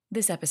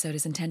This episode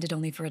is intended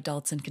only for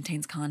adults and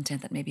contains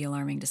content that may be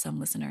alarming to some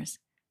listeners.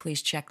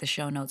 Please check the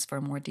show notes for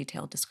a more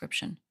detailed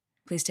description.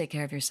 Please take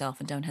care of yourself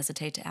and don't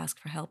hesitate to ask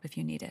for help if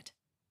you need it.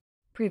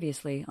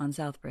 Previously on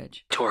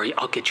Southbridge. Tori,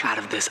 I'll get you out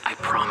of this, I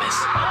promise.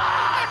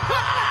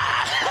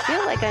 I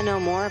feel like I know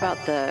more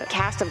about the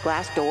cast of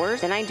Glass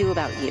Doors than I do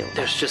about you.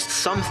 There's just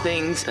some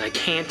things that I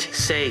can't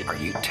say. Are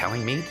you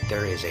telling me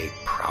there is a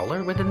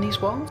prowler within these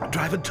walls?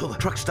 Drive until the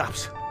truck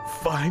stops.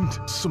 Find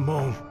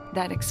Simone.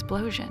 That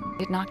explosion,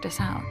 it knocked us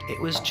out. It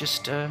was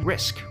just a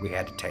risk we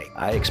had to take.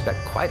 I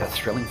expect quite a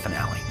thrilling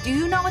finale. Do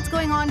you know what's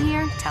going on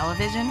here?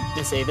 Television?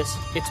 Miss Avis,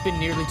 it's been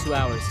nearly 2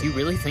 hours. Do you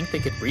really think they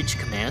could reach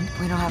command?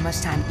 We don't have much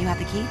time. You have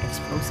the key?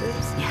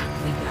 Explosives? Yeah,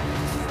 we got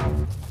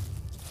it.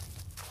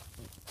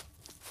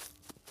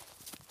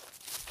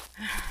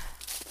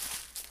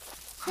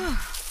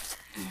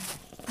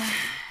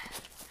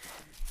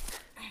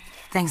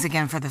 Thanks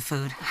again for the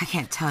food. I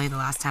can't tell you the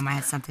last time I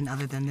had something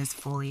other than this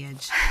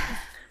foliage.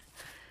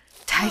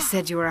 Ty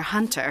said you were a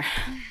hunter.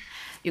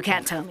 You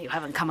can't tell me you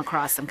haven't come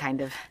across some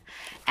kind of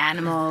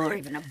animal or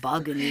even a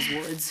bug in these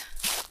woods.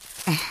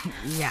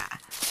 Yeah,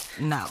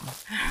 no.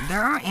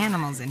 There are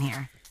animals in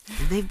here.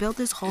 They've built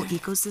this whole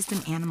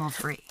ecosystem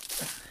animal-free.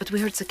 But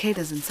we heard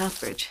cicadas in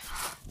Southbridge.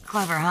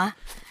 Clever, huh?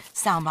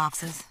 Sound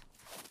boxes.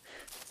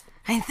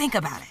 I mean, think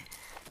about it.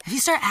 If you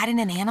start adding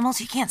in animals,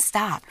 you can't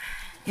stop.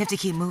 You have to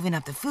keep moving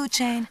up the food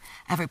chain.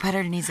 Every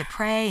predator needs a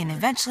prey, and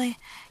eventually,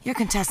 your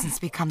contestants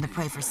become the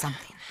prey for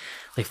something.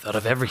 They've thought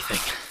of everything.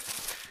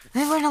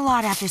 They've learned a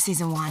lot after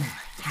season 1.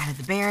 Added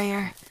the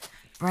barrier,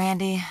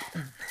 Brandy.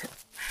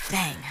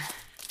 Dang.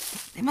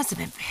 They must have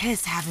been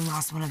pissed having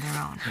lost one of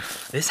their own.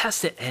 This has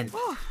to end.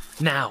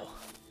 Now.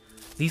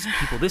 These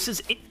people, this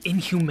is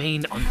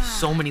inhumane on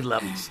so many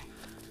levels.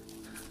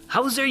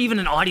 How is there even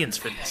an audience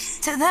for this?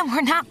 To them,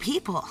 we're not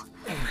people.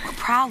 We're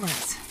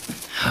prowlers.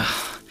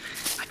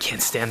 I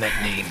can't stand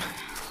that name.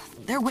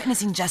 They're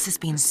witnessing justice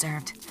being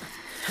served.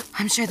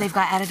 I'm sure they've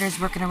got editors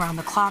working around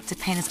the clock to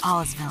paint us all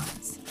as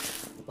villains.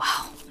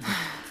 Wow.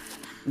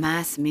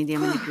 Mass media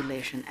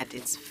manipulation at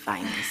its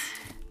finest.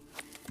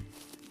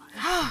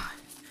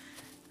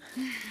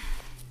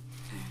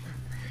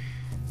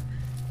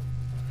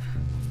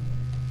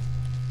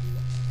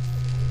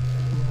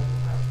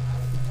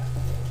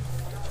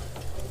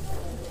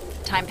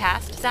 Time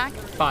passed, Zach?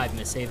 5,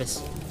 Miss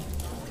Avis.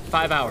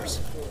 5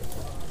 hours.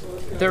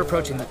 They're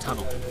approaching the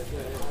tunnel.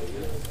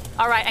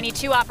 All right, I need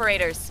 2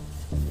 operators.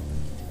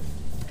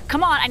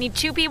 Come on, I need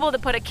 2 people to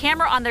put a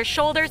camera on their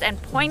shoulders and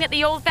point it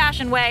the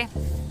old-fashioned way.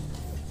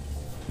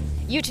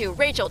 You 2,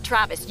 Rachel,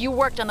 Travis, you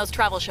worked on those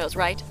travel shows,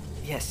 right?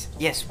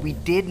 Yes, we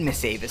did,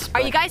 Miss Avis.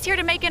 Are you guys here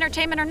to make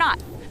entertainment or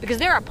not? Because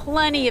there are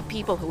plenty of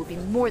people who would be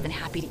more than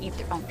happy to eat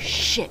their own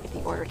shit if the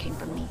order came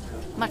from me.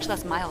 Much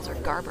less Miles or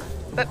Garber.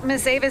 But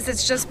Miss Avis,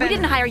 it's just been... We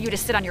didn't hire you to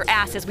sit on your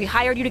asses. We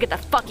hired you to get the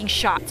fucking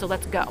shot, so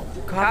let's go.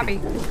 Copy.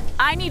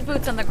 I need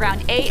boots on the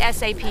ground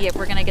ASAP if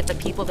we're gonna get the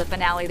people the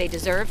finale they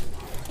deserve.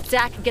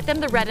 Zach, get them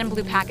the red and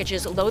blue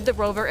packages, load the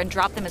rover, and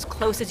drop them as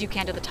close as you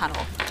can to the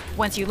tunnel.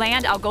 Once you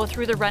land, I'll go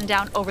through the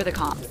rundown over the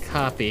comms.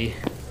 Copy.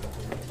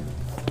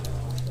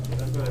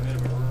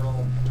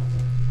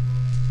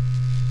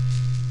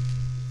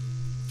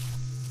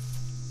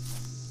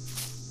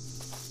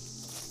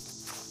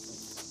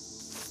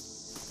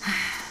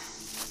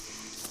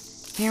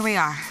 Here we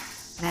are.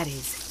 That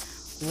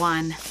is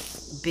one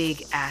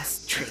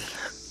big-ass tree.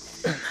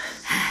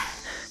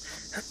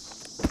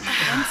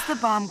 Once the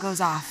bomb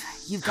goes off,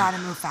 you've got to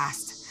move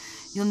fast.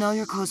 You'll know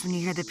you're close when you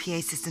hear the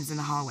PA systems in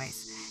the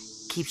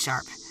hallways. Keep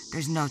sharp.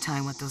 There's no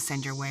telling what they'll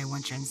send your way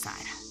once you're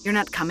inside. You're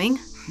not coming?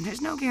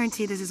 There's no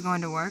guarantee this is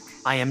going to work.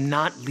 I am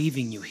not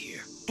leaving you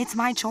here. It's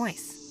my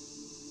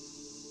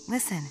choice.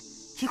 Listen,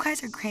 you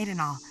guys are great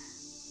and all,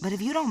 but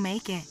if you don't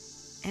make it,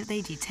 if they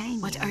detain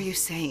you... What are you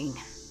saying?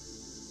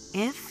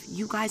 If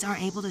you guys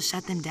aren't able to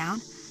shut them down,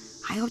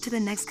 I hope to the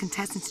next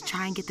contestants to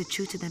try and get the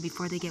truth to them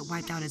before they get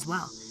wiped out as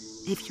well.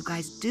 If you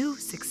guys do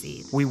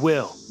succeed... We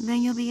will.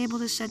 Then you'll be able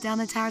to shut down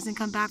the towers and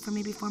come back for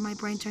me before my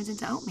brain turns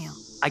into oatmeal.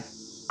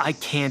 I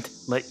can't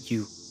let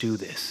you do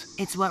this.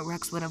 It's what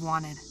Rex would have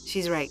wanted.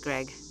 She's right,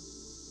 Greg.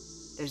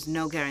 There's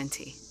no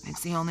guarantee.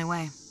 It's the only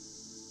way.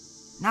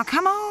 Now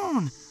come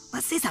on!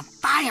 Let's see some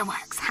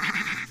fireworks!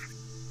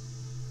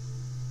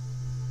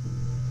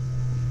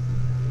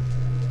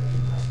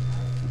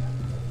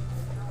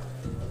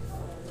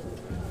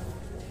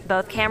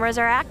 Both cameras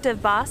are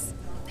active, boss.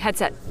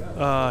 Headset.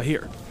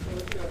 Here.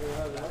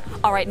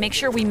 All right, make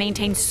sure we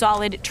maintain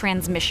solid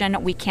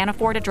transmission. We can't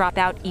afford to drop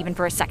out even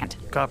for a second.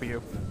 Copy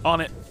you. On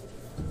it.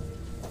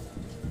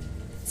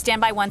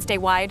 Stand by 1, stay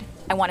wide.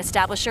 I want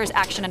establishers,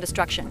 action, and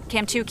destruction.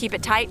 Cam 2, keep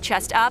it tight,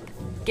 chest up.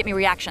 Get me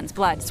reactions,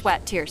 blood,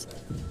 sweat, tears.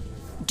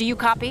 Do you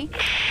copy?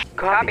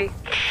 Copy.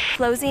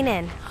 Closing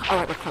in. All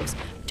right, we're close.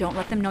 Don't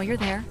let them know you're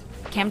there.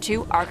 Cam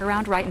 2, arc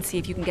around right and see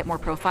if you can get more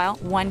profile.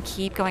 1,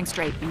 keep going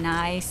straight.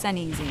 Nice and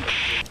easy.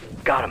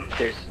 Got him.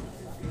 There's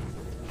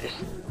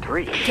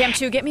 3. Cam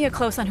 2, get me a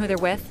close on who they're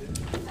with.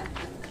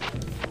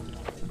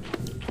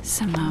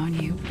 Simone,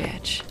 you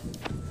bitch.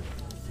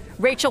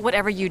 Rachel,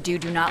 whatever you do,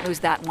 do not lose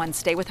that one.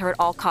 Stay with her at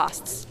all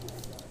costs.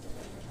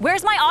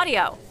 Where's my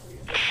audio?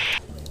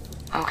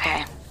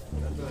 Okay.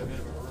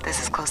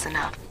 This is close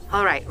enough.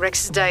 All right,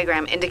 Rex's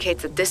diagram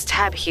indicates that this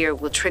tab here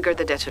will trigger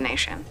the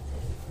detonation.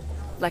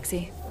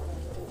 Lexi,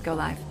 go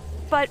live.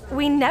 But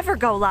we never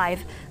go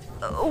live.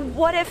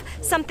 What if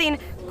something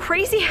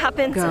crazy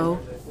happens? Go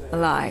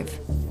live.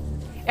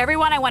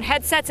 Everyone, I want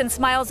headsets and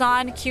smiles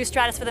on. Cue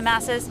Stratus for the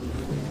masses.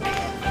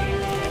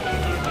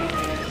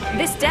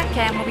 This deck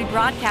cam will be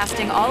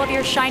broadcasting all of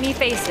your shiny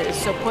faces,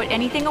 so put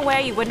anything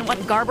away you wouldn't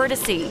want Garber to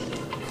see.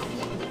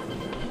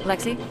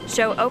 Lexi?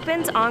 Show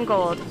opens on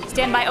gold.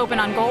 Stand by open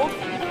on gold.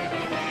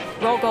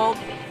 Roll gold.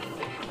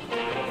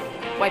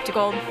 Wipe to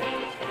gold.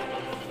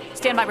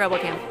 Stand by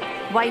RoboCam.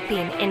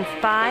 Wiping in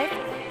 5,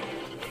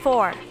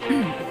 4,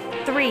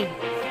 3,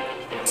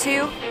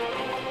 2.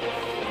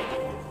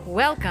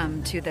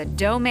 Welcome to the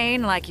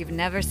domain like you've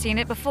never seen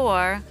it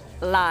before,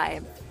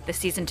 live. The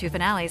season 2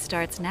 finale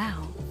starts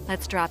now.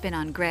 Let's drop in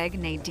on Greg,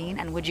 Nadine,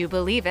 and would you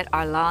believe it,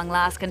 our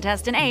long-lost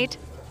contestant 8,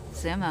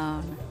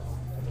 Simone.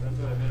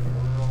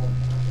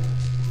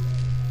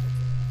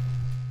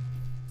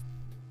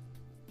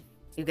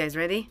 You guys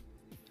ready?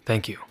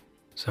 Thank you,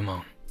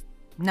 Simone.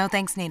 No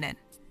thanks needed.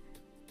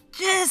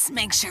 Just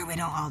make sure we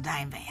don't all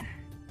die in vain.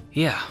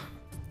 Yeah.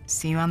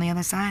 See you on the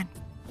other side.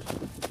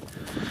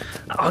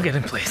 I'll get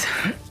in place.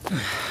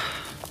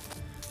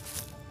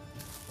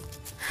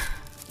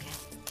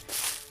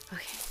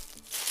 Okay.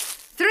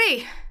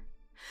 3,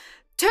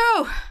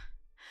 2.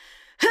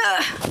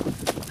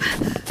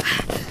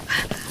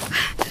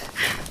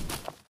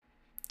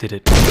 Did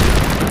it?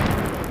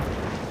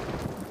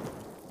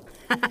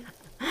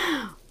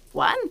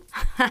 1.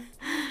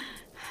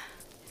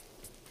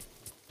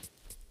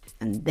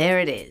 And there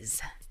it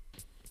is.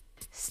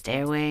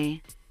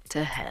 Stairway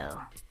to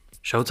Hell.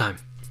 Showtime.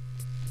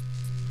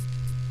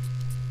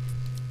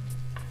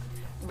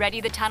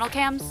 Ready the tunnel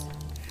cams?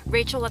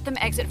 Rachel, let them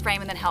exit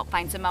frame and then help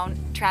find Simone.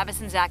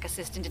 Travis and Zach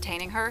assist in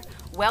detaining her.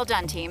 Well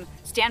done, team.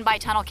 Stand by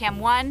tunnel cam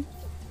 1.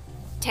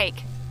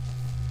 Take.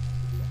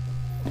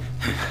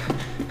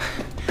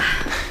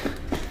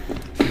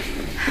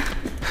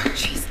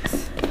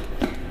 Jesus.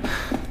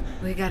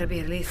 We gotta be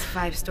at least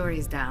 5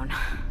 stories down.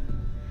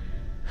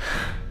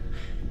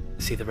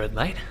 See the red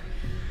light?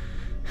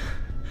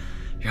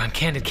 You're on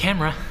candid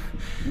camera.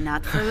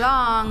 Not for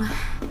long.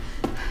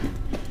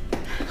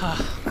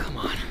 Oh, come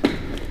on.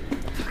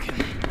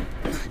 Fucking...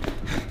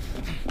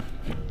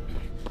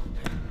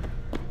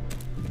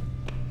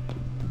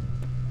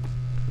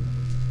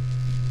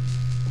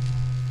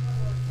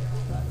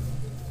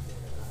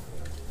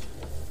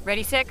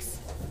 Ready 6.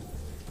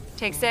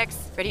 Take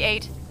 6. Ready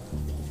 8.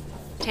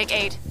 Take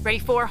 8. Ready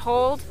 4.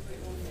 Hold.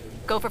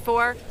 Go for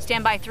 4.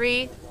 Stand by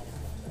 3.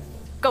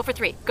 Go for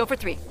 3. Go for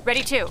 3.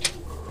 Ready 2.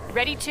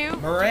 Ready 2.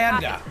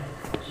 Miranda!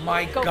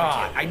 My Go for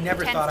God, 2. I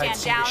never 10, thought I'd stand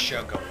see down. this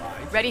show go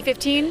live. Ready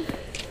 15.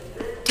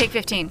 Take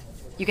 15.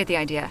 You get the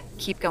idea.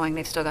 Keep going.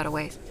 They've still got a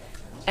ways.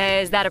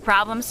 Is that a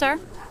problem, sir?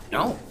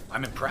 No,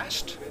 I'm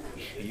impressed.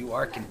 You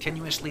are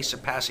continuously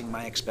surpassing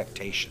my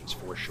expectations,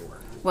 for sure.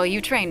 Well,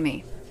 you trained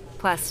me.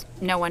 Plus,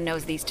 no one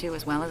knows these two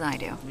as well as I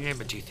do. Yeah,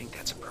 but do you think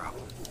that's a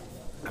problem?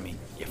 I mean,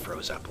 you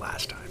froze up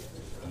last time.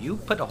 You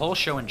put the whole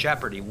show in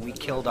jeopardy when we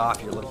killed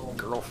off your little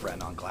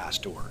girlfriend on glass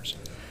doors.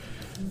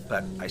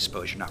 But I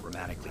suppose you're not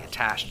romantically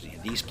attached to any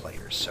of these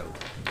players, so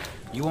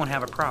you won't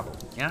have a problem,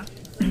 yeah?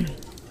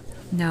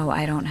 No,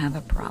 I don't have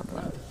a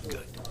problem.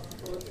 Good.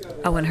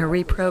 Oh, and her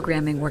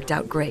reprogramming worked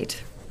out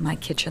great. My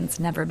kitchen's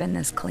never been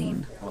this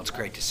clean. Well, it's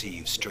great to see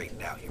you've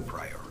straightened out your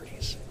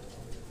priorities.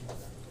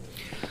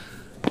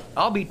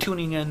 I'll be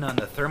tuning in on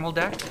the thermal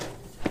deck.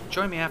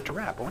 Join me after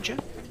wrap, won't you?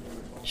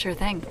 Sure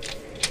thing.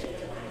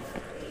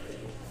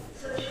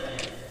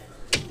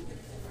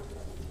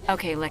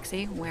 Okay,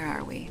 Lexi, where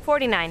are we?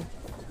 49.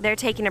 They're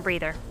taking a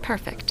breather.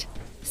 Perfect.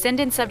 Send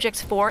in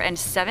subjects 4 and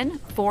 7.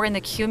 4 in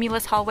the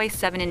Cumulus hallway,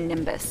 7 in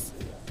Nimbus.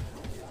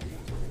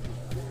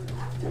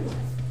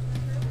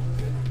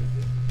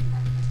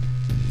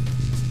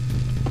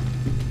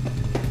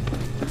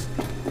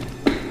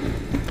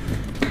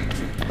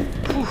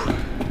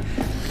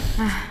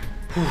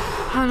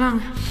 How long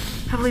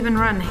have we been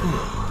running?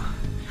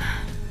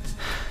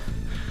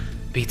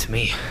 Beats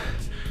me.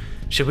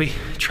 Should we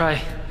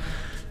try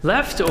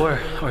left or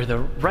the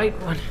right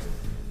one?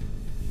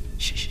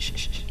 Shh, shh,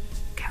 shh, shh.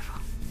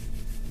 Careful.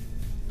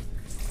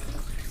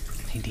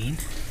 Nadine,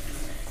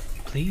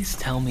 please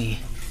tell me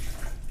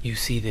you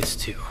see this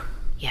too.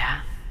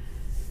 Yeah?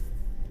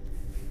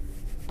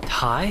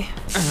 Ty?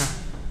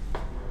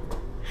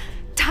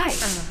 Ty,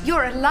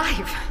 you're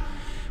alive!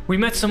 We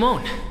met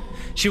Simone.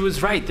 She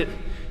was right.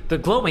 The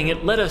glowing,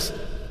 it led us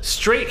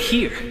straight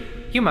here.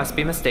 You must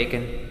be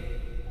mistaken.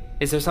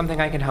 Is there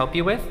something I can help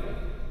you with?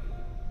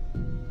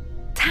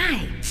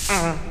 Ty!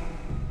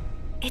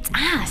 It's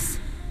us!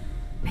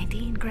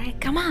 Nadine, Greg,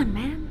 come on,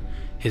 man.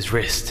 His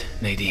wrist,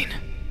 Nadine.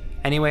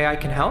 Any way I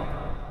can help?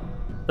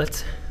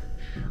 Let's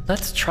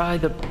try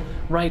the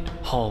right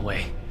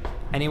hallway.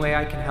 Any way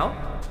I can help?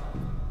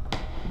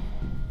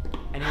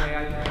 Any way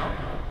I can help?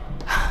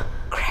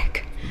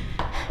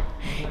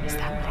 Is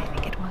that what I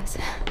think it was?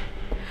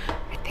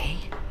 Are they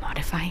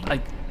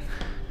modifying?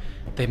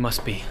 They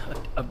must be.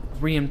 A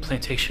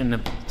reimplantation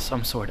of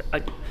some sort.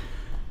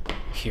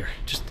 Here,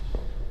 just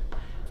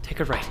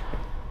take a right.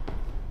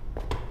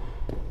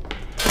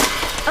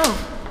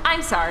 Oh,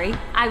 I'm sorry.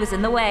 I was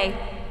in the way.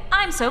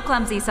 I'm so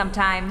clumsy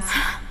sometimes.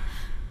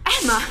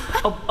 Emma!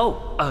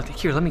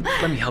 Here, let me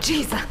help you.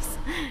 Jesus,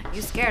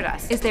 you scared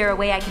us. Is there a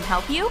way I can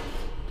help you?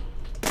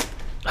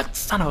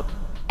 Son of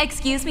a...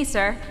 Excuse me,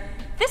 sir.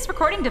 This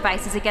recording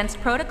device is against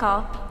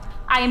protocol.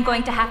 I am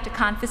going to have to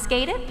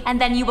confiscate it,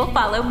 and then you will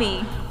follow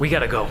me. We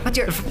gotta go. But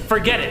you're...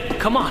 Forget it.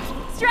 Come on.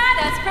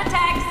 Stratus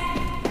protects!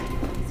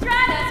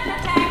 Stratus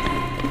protects!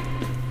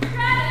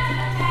 Stratus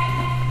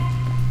protects!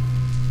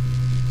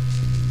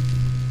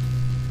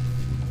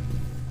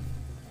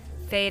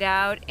 Fade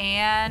out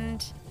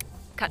and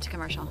cut to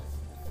commercial.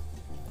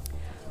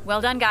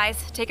 Well done,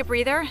 guys. Take a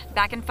breather.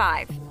 Back in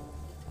 5.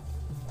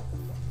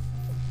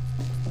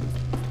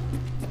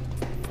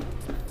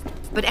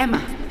 But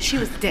Emma, she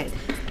was dead.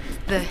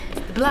 The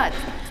blood.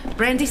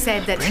 Brandy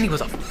said that... Brandy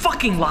was a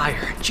fucking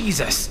liar.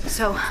 Jesus.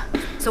 So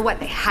what,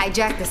 they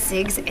hijacked the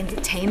SIGs and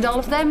detained all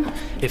of them?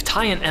 If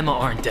Ty and Emma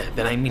aren't dead,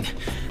 then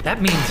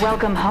that means...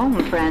 Welcome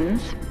home,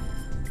 friends.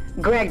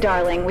 Greg,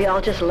 darling, we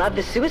all just loved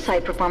the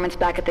suicide performance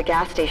back at the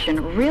gas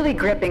station. Really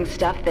gripping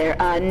stuff there.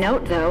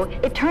 Note, though,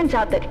 it turns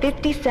out that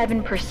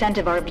 57%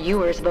 of our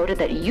viewers voted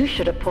that you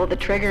should have pulled the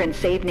trigger and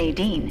saved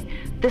Nadine.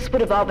 This would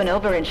have all been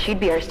over and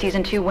she'd be our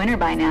Season 2 winner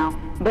by now.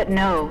 But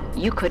no,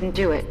 you couldn't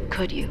do it,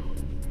 could you?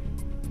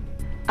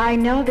 I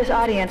know this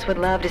audience would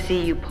love to see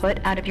you put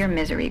out of your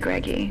misery,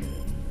 Greggy.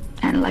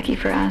 And lucky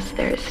for us,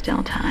 there is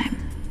still time.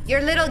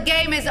 Your little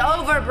game is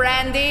over,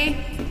 Brandy.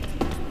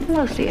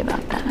 We'll see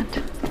about that.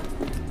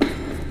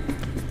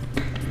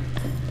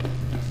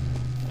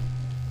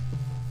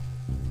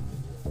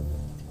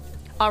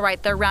 All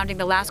right, they're rounding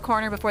the last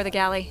corner before the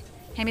galley.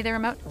 Hand me the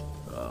remote.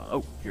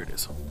 Here it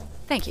is.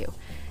 Thank you.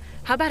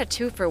 How about a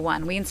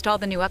 2-for-1? We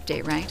installed the new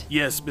update, right?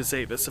 Yes, Miss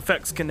Avis.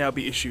 Effects can now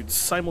be issued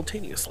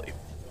simultaneously.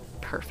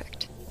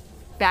 Perfect.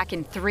 Back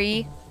in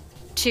 3,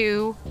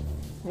 2,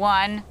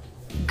 1,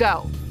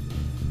 go.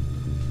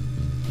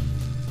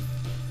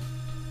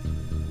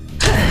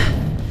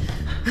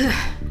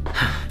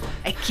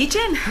 A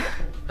kitchen?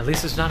 At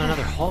least it's not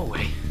another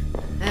hallway.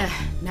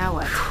 Now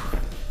what?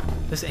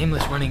 This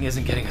aimless running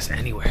isn't getting us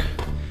anywhere.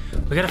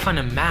 We gotta find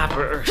a map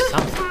or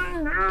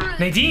something.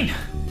 Nadine!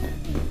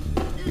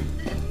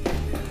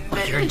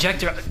 Your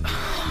injector...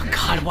 Oh,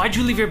 God, why'd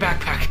you leave your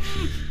backpack?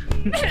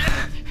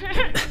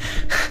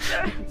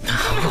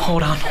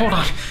 Hold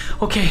on.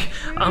 Okay,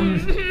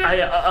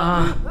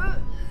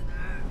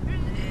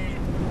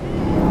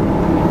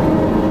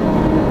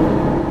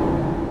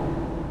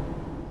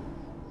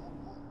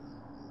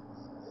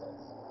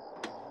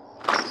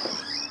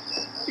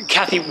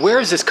 Kathy, where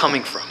is this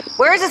coming from?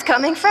 Where is this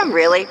coming from?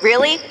 Really?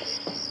 Really?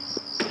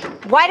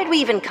 Why did we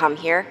even come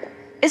here?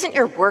 Isn't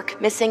your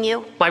work missing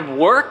you? My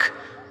work?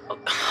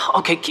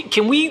 Okay,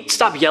 can we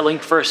stop yelling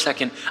for a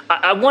second?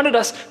 I wanted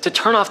us to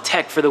turn off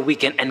tech for the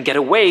weekend and get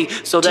away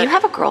so that... Do you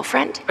have a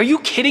girlfriend? Are you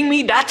kidding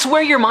me? That's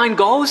where your mind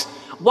goes?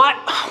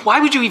 Why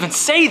would you even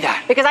say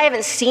that? Because I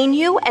haven't seen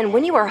you, and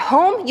when you are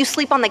home, you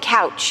sleep on the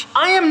couch.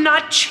 I am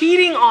not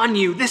cheating on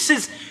you. This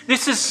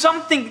is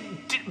something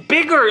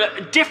bigger,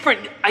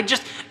 different.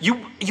 You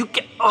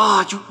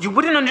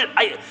wouldn't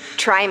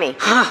Try me.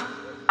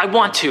 I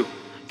want to.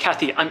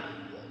 Kathy,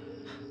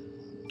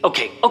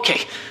 Okay.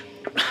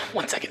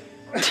 1 second.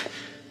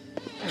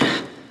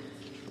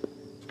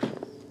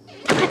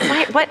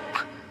 Why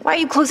are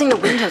you closing the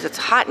windows? It's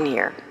hot in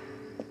here.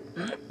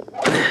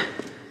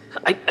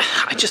 I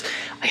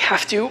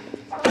have to.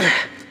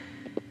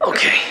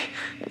 Okay,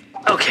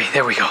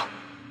 there we go.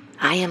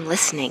 I am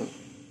listening.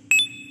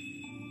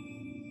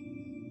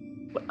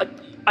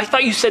 I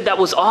thought you said that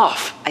was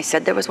off. I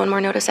said there was one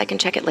more notice. I can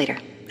check it later.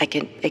 I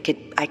could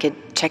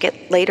check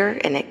it later,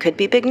 and it could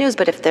be big news.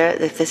 But if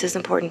this is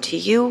important to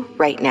you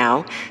right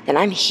now, then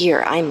I'm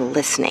here. I'm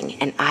listening,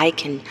 and I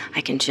can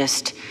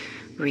just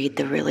read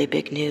the really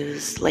big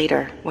news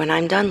later when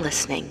I'm done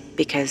listening,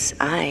 because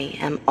I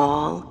am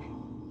all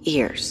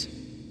ears.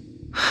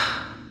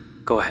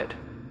 Go ahead.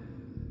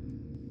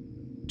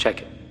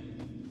 Check it.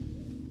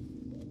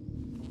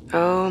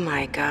 Oh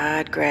my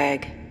God,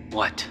 Greg.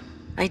 What?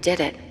 I did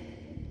it.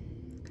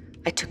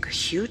 I took a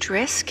huge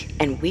risk,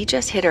 and we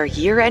just hit our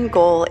year-end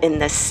goal in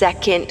the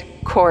second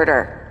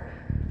quarter.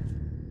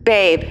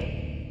 Babe,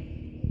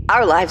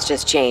 our lives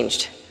just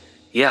changed.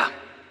 Yeah,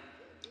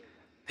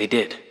 they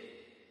did.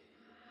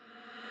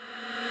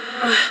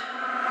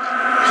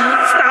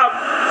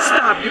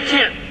 Stop! You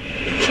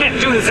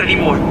can't do this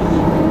anymore.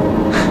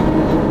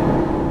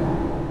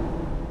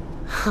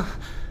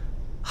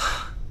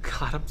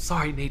 God, I'm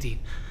sorry,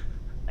 Nadine.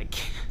 I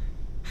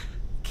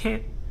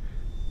can't.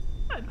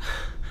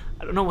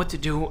 I don't know what to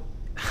do.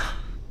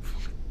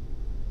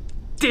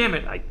 Damn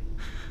it! I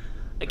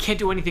can't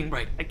do anything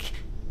right. I can't.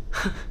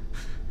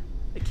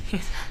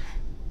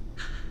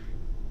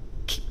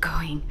 Keep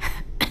going.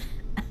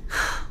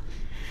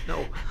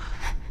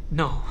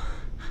 No.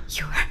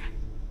 You're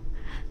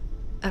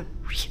a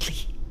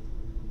really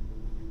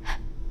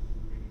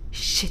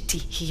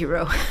shitty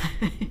hero.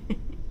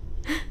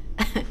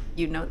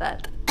 You know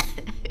that.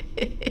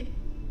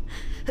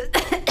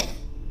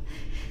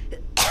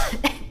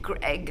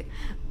 Greg,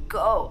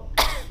 go.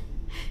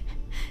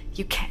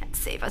 You can't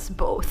save us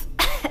both.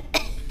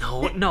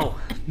 No.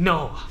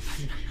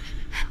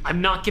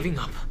 I'm not giving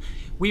up.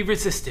 We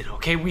resisted,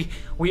 okay?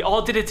 We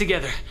all did it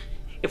together.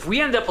 If we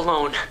end up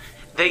alone,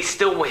 they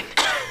still win.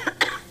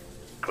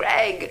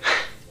 Greg.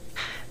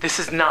 This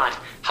is not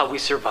how we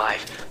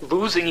survive.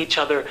 Losing each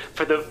other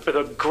for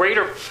the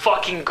greater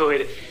fucking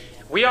good.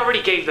 We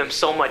already gave them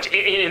so much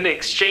in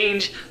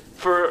exchange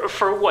for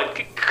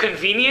what?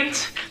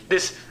 Convenience?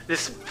 This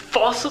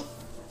false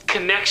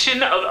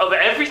connection of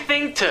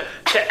everything to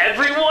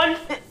everyone?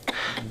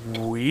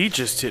 We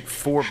just hit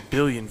 4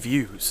 billion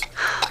views.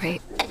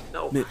 Great.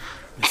 No.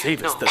 Miss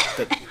Avis,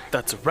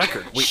 that's a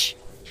record. Shh.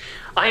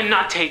 I am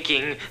not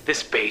taking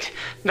this bait.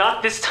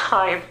 Not this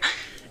time.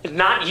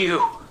 Not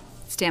you.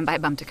 Stand by,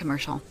 bump to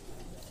commercial.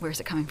 Where's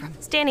it coming from?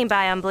 Standing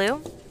by on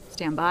blue.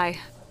 Stand by.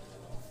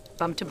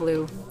 Bump to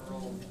blue.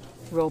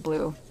 Roll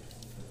blue.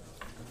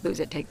 Lose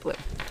it, take blue.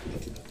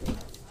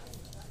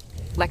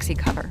 Lexi,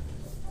 cover.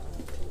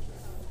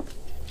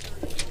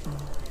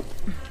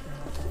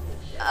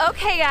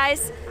 Okay,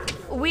 guys.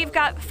 We've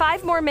got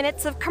 5 more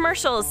minutes of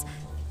commercials.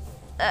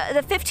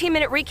 The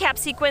 15-minute recap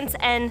sequence,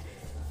 and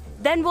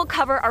then we'll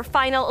cover our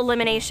final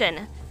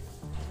elimination.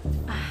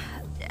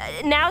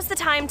 Now's the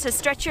time to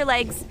stretch your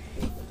legs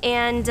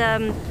and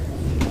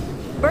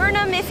burn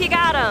them if you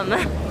got them.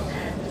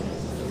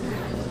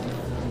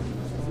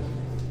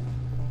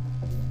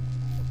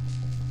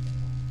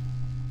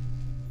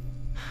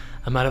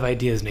 I'm out of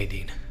ideas,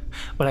 Nadine.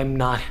 But I'm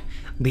not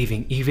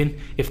leaving, even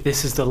if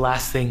this is the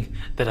last thing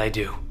that I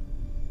do.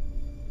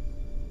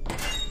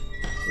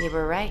 You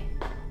were right.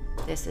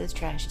 This is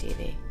trash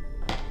TV.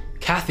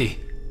 Kathy.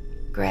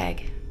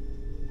 Greg.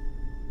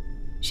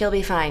 She'll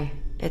be fine.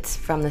 It's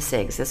from the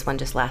SIGs. This one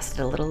just lasted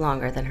a little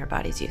longer than her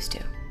body's used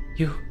to.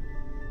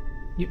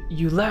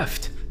 You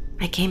left.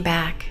 I came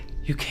back.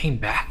 You came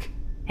back?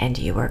 And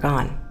you were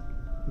gone.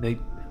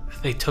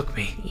 They took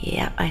me.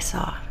 Yep, I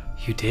saw.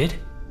 You did?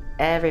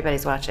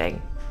 Everybody's watching.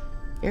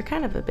 You're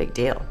kind of a big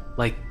deal.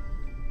 Like,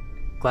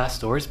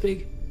 Glassdoor's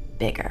big?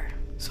 Bigger.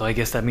 So I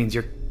guess that means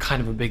you're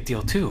kind of a big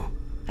deal too.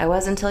 I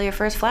was until your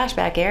first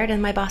flashback aired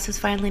and my bosses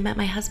finally met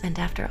my husband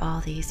after all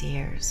these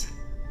years.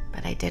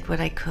 But I did what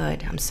I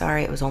could. I'm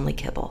sorry it was only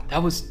kibble.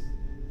 That was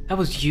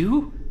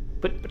you?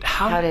 But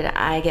how... How did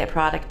I get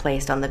product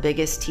placed on the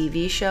biggest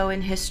TV show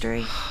in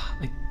history?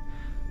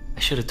 I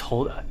should have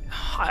told...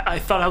 I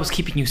thought I was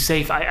keeping you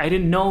safe. I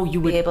didn't know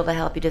you would... Be able to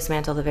help you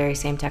dismantle the very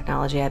same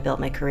technology I built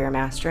my career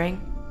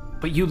mastering.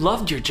 But you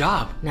loved your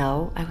job.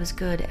 No, I was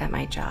good at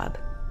my job.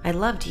 I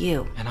loved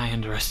you. And I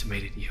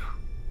underestimated you.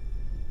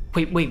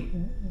 Wait.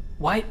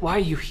 Why are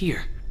you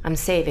here? I'm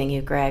saving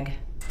you, Greg.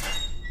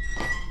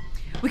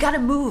 We gotta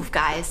move,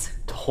 guys.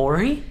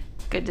 Tori?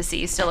 Good to see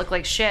you still look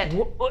like shit.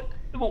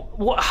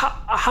 What?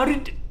 How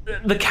did...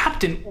 The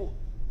captain...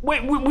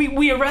 Wait,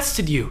 we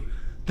arrested you.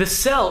 The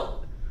cell...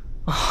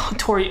 Oh,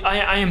 Tori,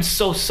 I am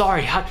so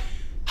sorry. How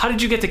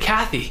did you get to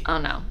Kathy? Oh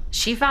no,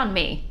 she found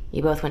me.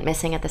 You both went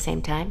missing at the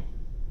same time?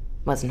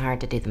 Wasn't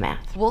hard to do the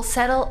math. We'll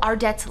settle our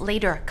debts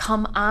later.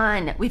 Come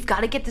on. We've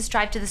got to get this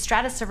drive to the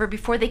Stratus server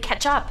before they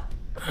catch up.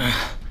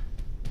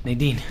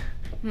 Nadine.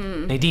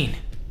 Nadine,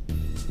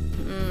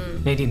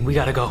 we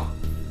gotta go.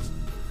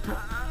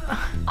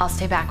 I'll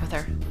stay back with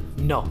her.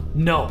 No.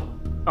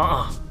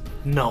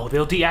 No,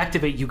 they'll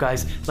deactivate you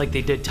guys like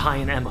they did Ty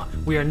and Emma.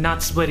 We are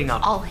not splitting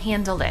up. I'll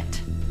handle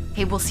it.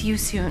 Hey, we'll see you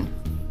soon.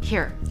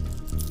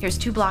 Here's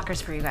 2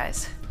 blockers for you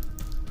guys.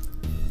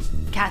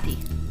 Kathy,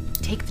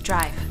 take the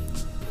drive.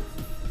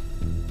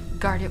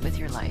 Guard it with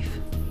your life.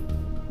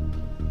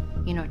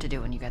 You know what to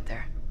do when you get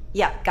there.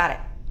 Yeah, got it.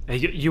 Hey,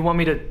 you want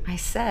me to... I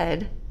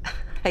said,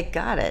 I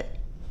got it.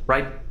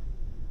 Right?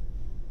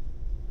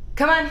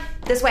 Come on,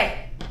 this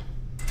way.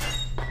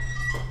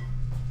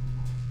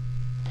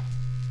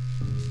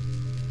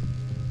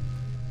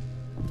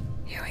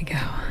 Here we go.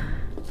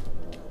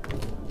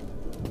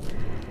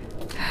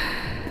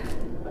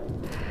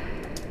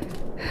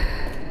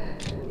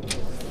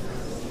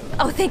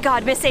 Oh, thank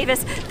God, Miss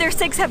Avis. Their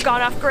SIGs have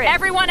gone off grid.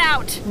 Everyone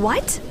out!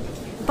 What?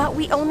 But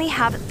we only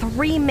have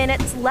 3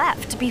 minutes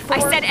left before...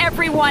 I said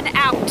everyone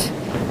out!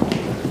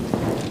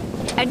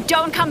 And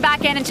don't come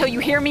back in until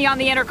you hear me on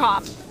the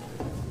intercom.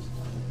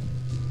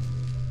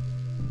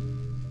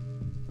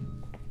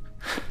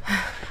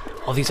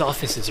 All these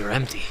offices are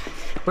empty.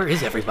 Where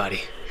is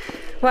everybody?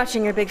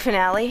 Watching your big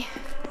finale.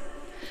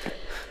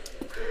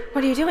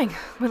 What are you doing?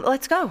 Well,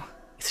 let's go.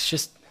 It's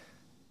just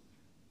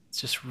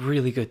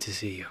really good to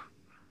see you.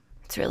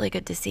 It's really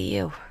good to see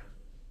you.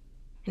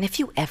 And if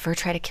you ever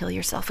try to kill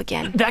yourself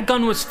again... That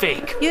gun was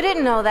fake! You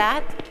didn't know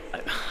that.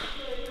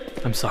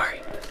 I'm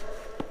sorry.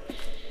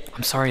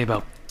 I'm sorry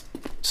about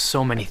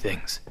so many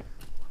things.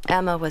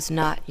 Emma was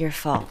not your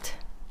fault.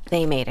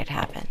 They made it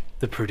happen.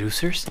 The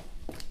producers?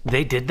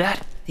 They did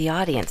that? The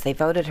audience, they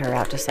voted her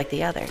out just like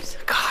the others.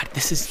 God,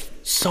 this is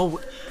so...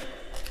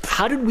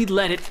 How did we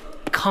let it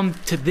come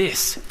to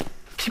this?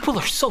 People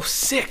are so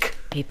sick.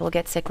 People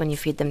get sick when you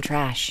feed them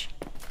trash.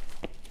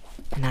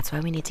 And that's why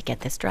we need to get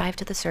this drive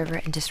to the server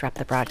and disrupt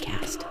the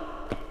broadcast.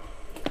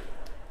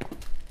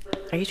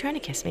 Are you trying to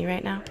kiss me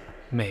right now?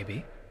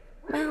 Maybe.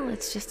 Well,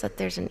 it's just that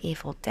there's an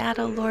evil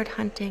data lord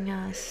hunting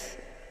us.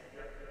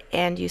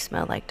 And you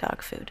smell like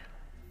dog food.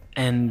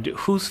 And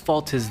whose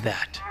fault is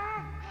that?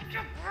 Get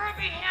your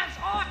groovy hands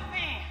off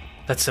me!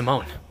 That's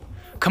Simone.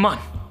 Come on.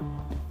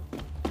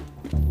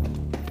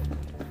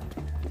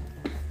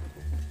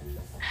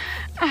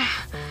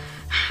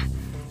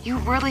 You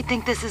really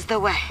think this is the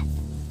way?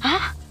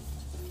 Huh?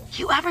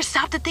 You ever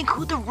stop to think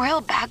who the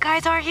real bad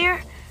guys are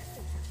here?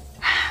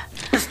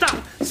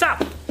 Stop!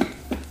 Stop!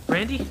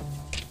 Brandy,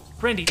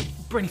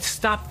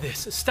 stop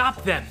this.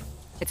 Stop them.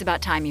 It's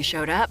about time you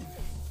showed up.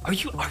 Are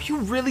you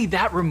really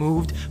that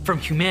removed from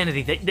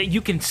humanity that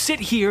you can sit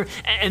here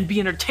and be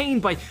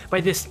entertained by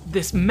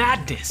this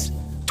madness?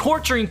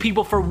 Torturing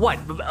people for what?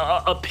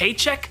 A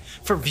paycheck?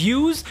 For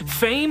views?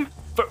 Fame?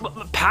 For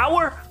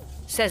power?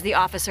 Says the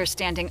officer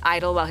standing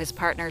idle while his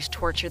partners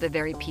torture the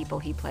very people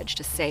he pledged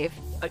to save.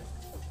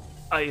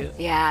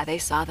 Yeah, they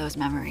saw those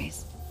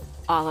memories.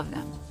 All of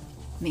them.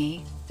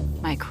 Me,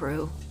 my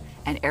crew,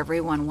 and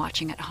everyone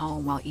watching at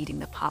home while eating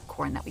the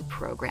popcorn that we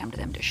programmed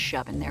them to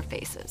shove in their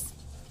faces.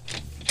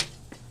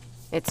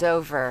 It's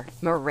over,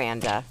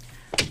 Miranda.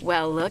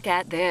 Well, look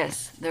at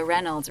this. The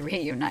Reynolds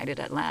reunited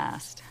at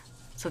last.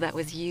 So that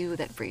was you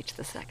that breached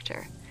the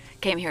sector.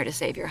 Came here to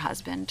save your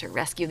husband, to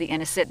rescue the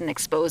innocent and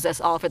expose us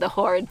all for the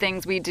horrid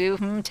things we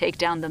do. Take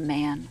down the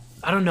man.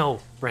 I don't know,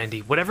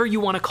 Brandy. Whatever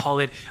you want to call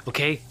it,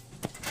 okay?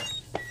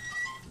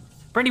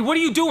 Brandy, what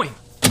are you doing?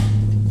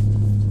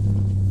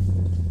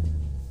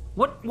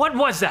 What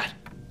was that?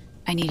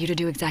 I need you to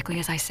do exactly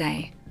as I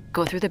say.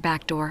 Go through the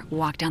back door,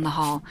 walk down the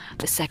hall.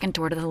 The second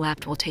door to the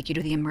left will take you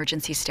to the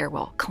emergency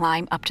stairwell.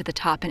 Climb up to the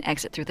top and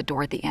exit through the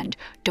door at the end.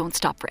 Don't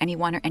stop for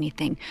anyone or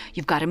anything.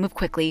 You've got to move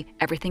quickly.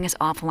 Everything is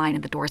offline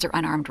and the doors are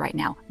unarmed right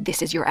now.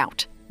 This is your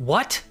out.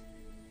 What?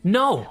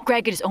 No.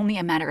 Greg, it is only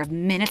a matter of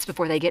minutes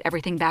before they get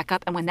everything back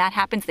up, and when that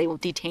happens, they will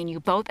detain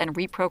you both and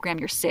reprogram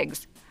your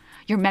SIGs.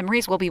 Your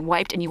memories will be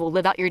wiped and you will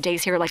live out your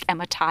days here like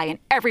Emma Ty and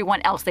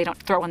everyone else they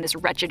don't throw in this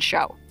wretched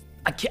show.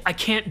 I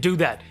can't do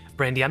that,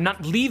 Brandy. I'm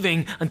not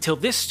leaving until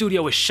this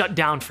studio is shut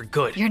down for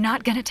good. You're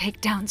not gonna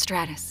take down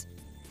Stratus.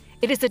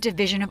 It is a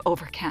division of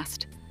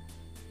Overcast.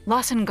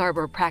 Lawson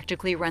Garber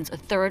practically runs a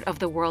third of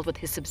the world with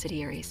his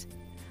subsidiaries.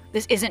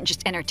 This isn't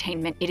just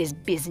entertainment, it is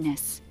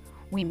business.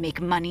 We make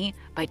money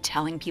by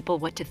telling people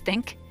what to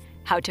think,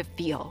 how to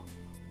feel.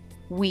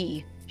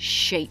 We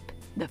shape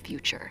the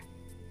future.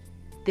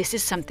 This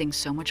is something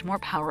so much more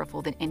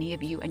powerful than any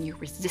of you and your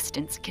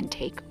resistance can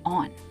take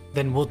on.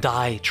 Then we'll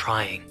die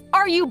trying.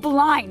 Are you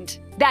blind?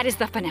 That is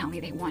the finale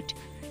they want.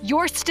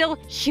 You're still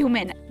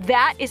human.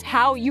 That is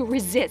how you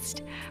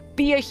resist.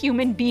 Be a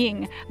human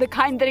being, the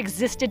kind that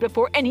existed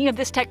before any of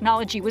this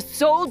technology was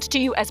sold to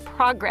you as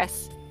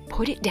progress.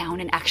 Put it down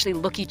and actually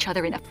look each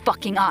other in the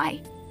fucking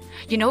eye.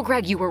 You know,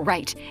 Greg, you were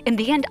right. In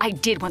the end, I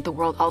did want the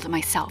world all to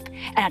myself.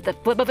 And at the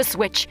flip of a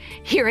switch,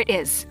 here it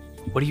is.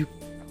 What are you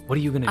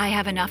gonna do? I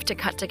have enough to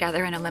cut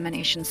together an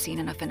elimination scene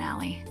and a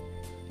finale.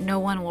 No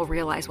one will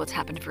realize what's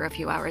happened for a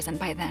few hours, and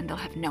by then they'll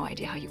have no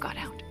idea how you got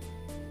out.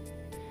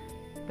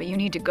 But you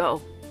need to go.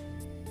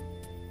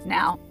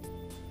 Now.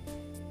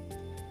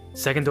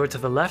 Second door to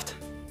the left?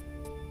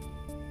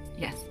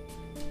 Yes.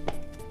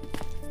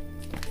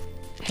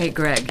 Hey,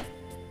 Greg.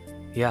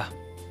 Yeah.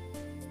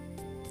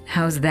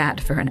 How's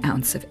that for an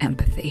ounce of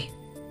empathy?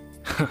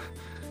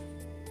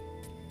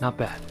 Not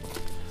bad.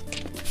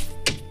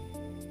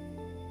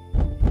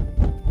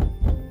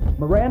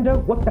 Miranda,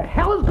 what the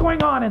hell is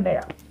going on in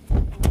there?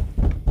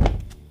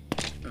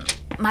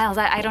 Miles,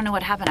 I don't know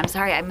what happened. I'm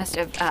sorry. I must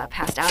have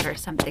passed out or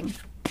something.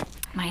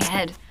 My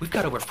head. We've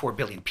got over 4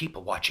 billion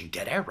people watching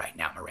Dead Air right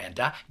now,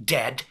 Miranda.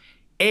 Dead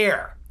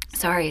Air.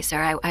 Sorry,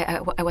 sir.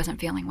 I wasn't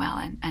feeling well.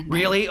 And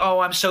Really? Oh,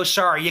 I'm so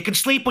sorry. You can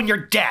sleep when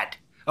you're dead.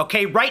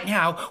 Okay, right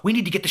now, we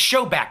need to get the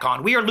show back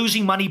on. We are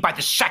losing money by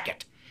the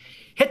second.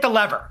 Hit the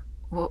lever.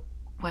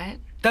 What?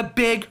 The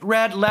big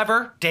red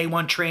lever. Day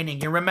 1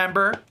 training, you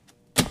remember?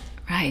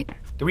 Right.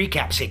 The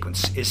recap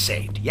sequence is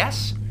saved,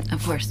 yes?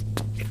 Of course.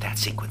 If that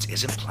sequence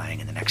isn't playing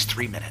in the next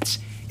 3 minutes,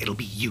 it'll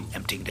be you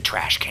emptying the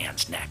trash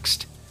cans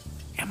next.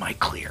 Am I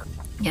clear?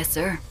 Yes,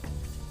 sir.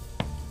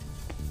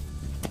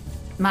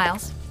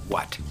 Miles?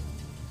 What?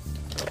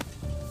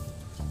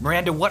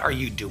 Miranda, what are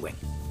you doing?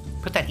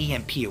 Put that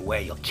EMP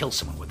away. You'll kill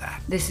someone with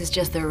that. This is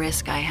just the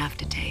risk I have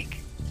to take.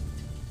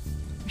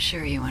 I'm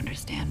sure you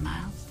understand,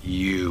 Miles.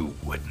 You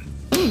wouldn't.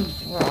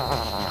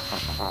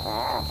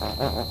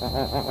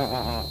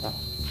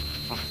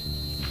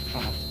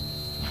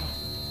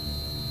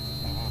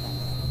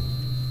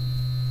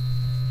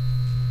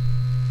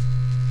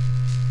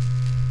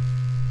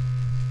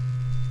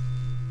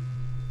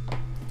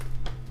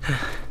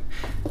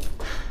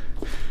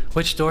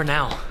 Which door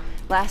now?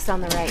 Last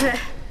on the right.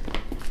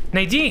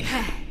 Nadine!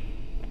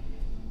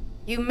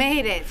 You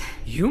made it.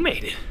 You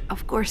made it?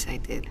 Of course I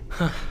did.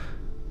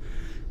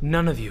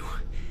 None of you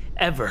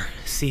ever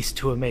cease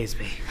to amaze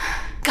me.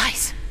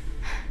 Guys,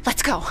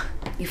 let's go.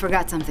 You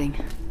forgot something.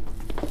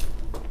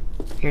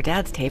 Your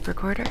dad's tape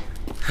recorder?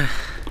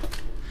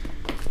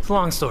 It's a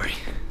long story.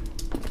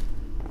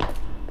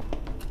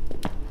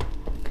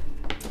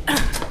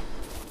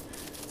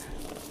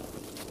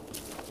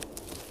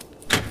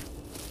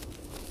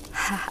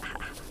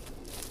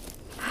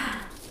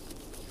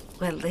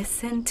 Well,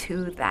 listen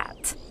to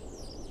that.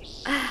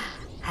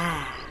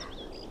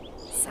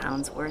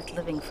 Sounds worth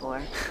living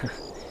for.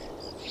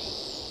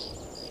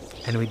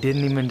 And we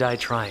didn't even die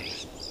trying.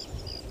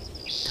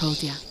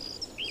 Told ya.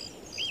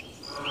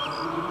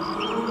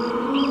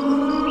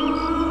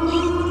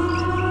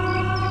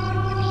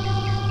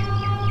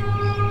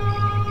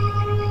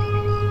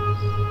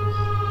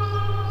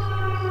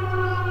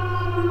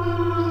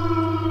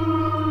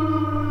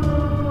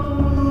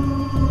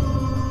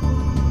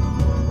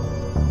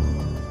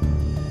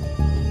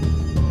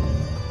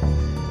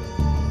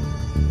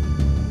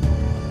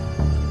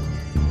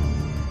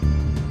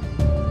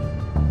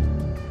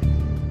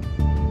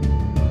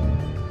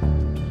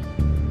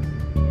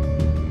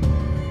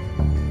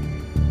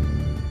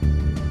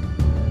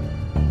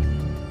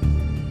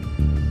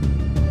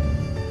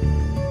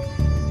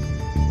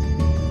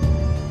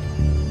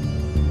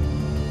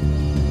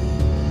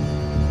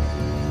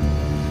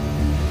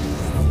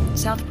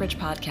 Southbridge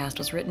Podcast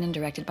was written and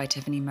directed by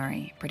Tiffany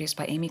Murray, produced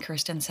by Amy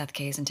Kirsten, Seth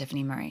Kays, and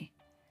Tiffany Murray.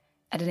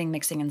 Editing,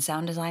 mixing, and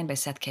sound design by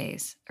Seth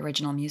Kays.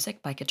 Original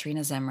music by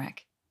Katrina Zemrek.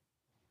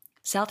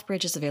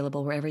 Southbridge is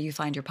available wherever you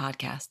find your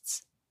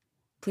podcasts.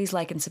 Please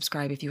like and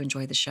subscribe if you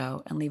enjoy the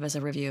show, and leave us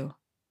a review.